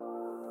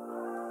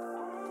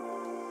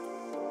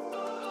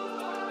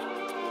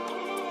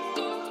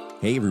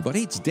Hey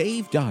everybody, it's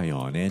Dave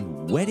Dion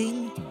and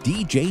Wedding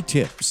DJ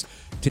Tips.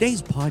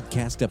 Today's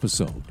podcast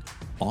episode,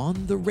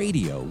 On the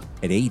Radio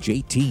at age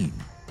 18.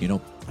 You know,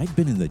 I've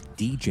been in the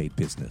DJ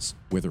business,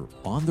 whether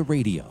on the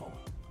radio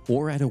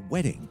or at a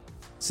wedding,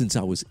 since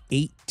I was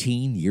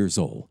 18 years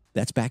old.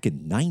 That's back in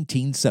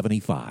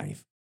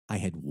 1975. I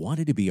had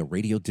wanted to be a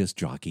radio disc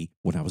jockey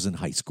when I was in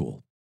high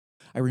school.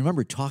 I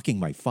remember talking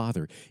my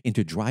father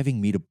into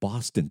driving me to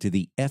Boston to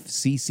the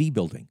FCC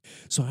building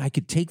so I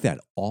could take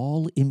that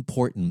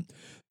all-important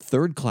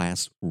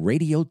third-class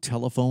radio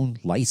telephone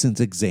license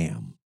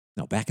exam.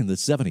 Now, back in the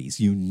 70s,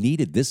 you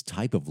needed this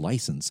type of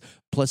license,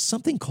 plus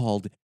something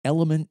called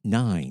Element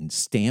 9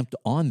 stamped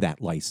on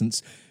that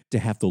license to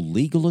have the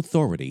legal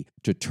authority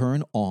to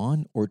turn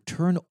on or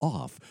turn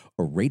off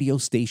a radio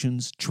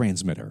station's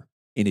transmitter.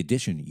 In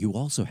addition, you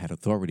also had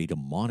authority to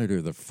monitor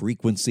the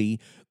frequency,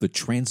 the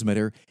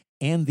transmitter,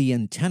 and the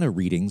antenna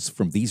readings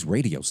from these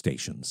radio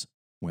stations.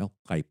 Well,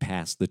 I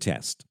passed the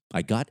test.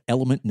 I got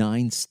Element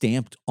 9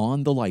 stamped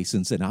on the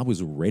license, and I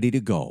was ready to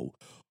go.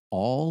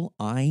 All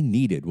I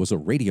needed was a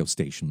radio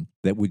station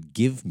that would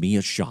give me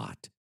a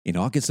shot. In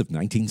August of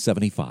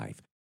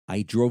 1975,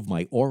 I drove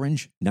my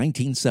orange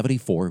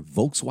 1974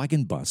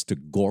 Volkswagen bus to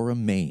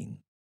Gorham, Maine.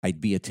 I'd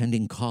be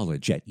attending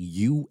college at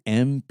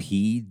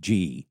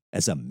UMPG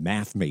as a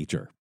math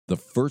major. The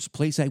first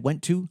place I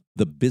went to,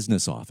 the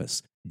business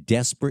office,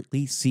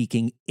 desperately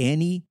seeking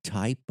any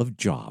type of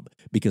job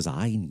because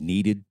I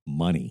needed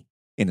money.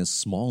 And a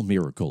small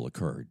miracle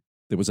occurred.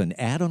 There was an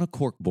ad on a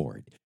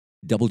corkboard.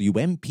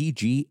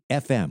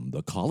 WMPG-FM,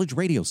 the college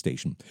radio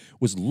station,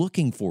 was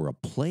looking for a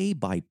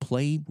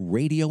play-by-play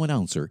radio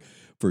announcer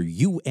for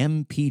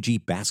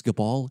UMPG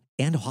basketball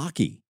and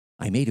hockey.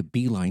 I made a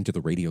beeline to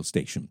the radio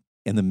station,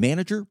 and the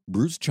manager,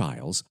 Bruce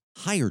Childs,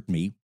 hired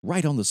me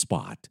right on the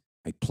spot.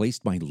 I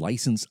placed my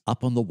license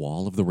up on the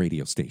wall of the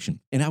radio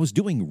station, and I was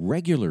doing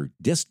regular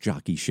disc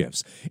jockey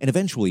shifts and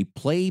eventually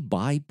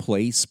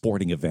play-by-play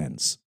sporting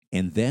events.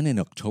 And then in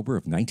October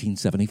of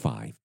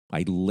 1975,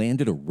 I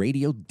landed a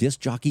radio disc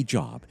jockey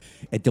job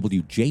at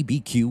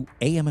WJBQ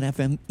AM and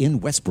FM in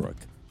Westbrook.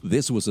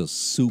 This was a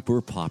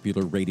super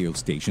popular radio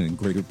station in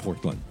Greater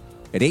Portland.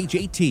 At age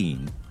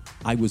 18,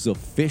 I was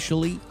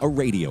officially a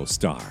radio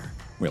star.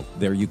 Well,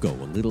 there you go,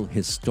 a little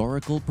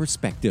historical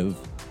perspective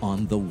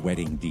on the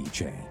wedding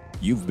DJ.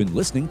 You've been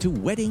listening to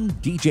Wedding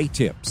DJ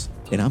Tips,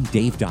 and I'm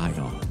Dave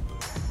Dion.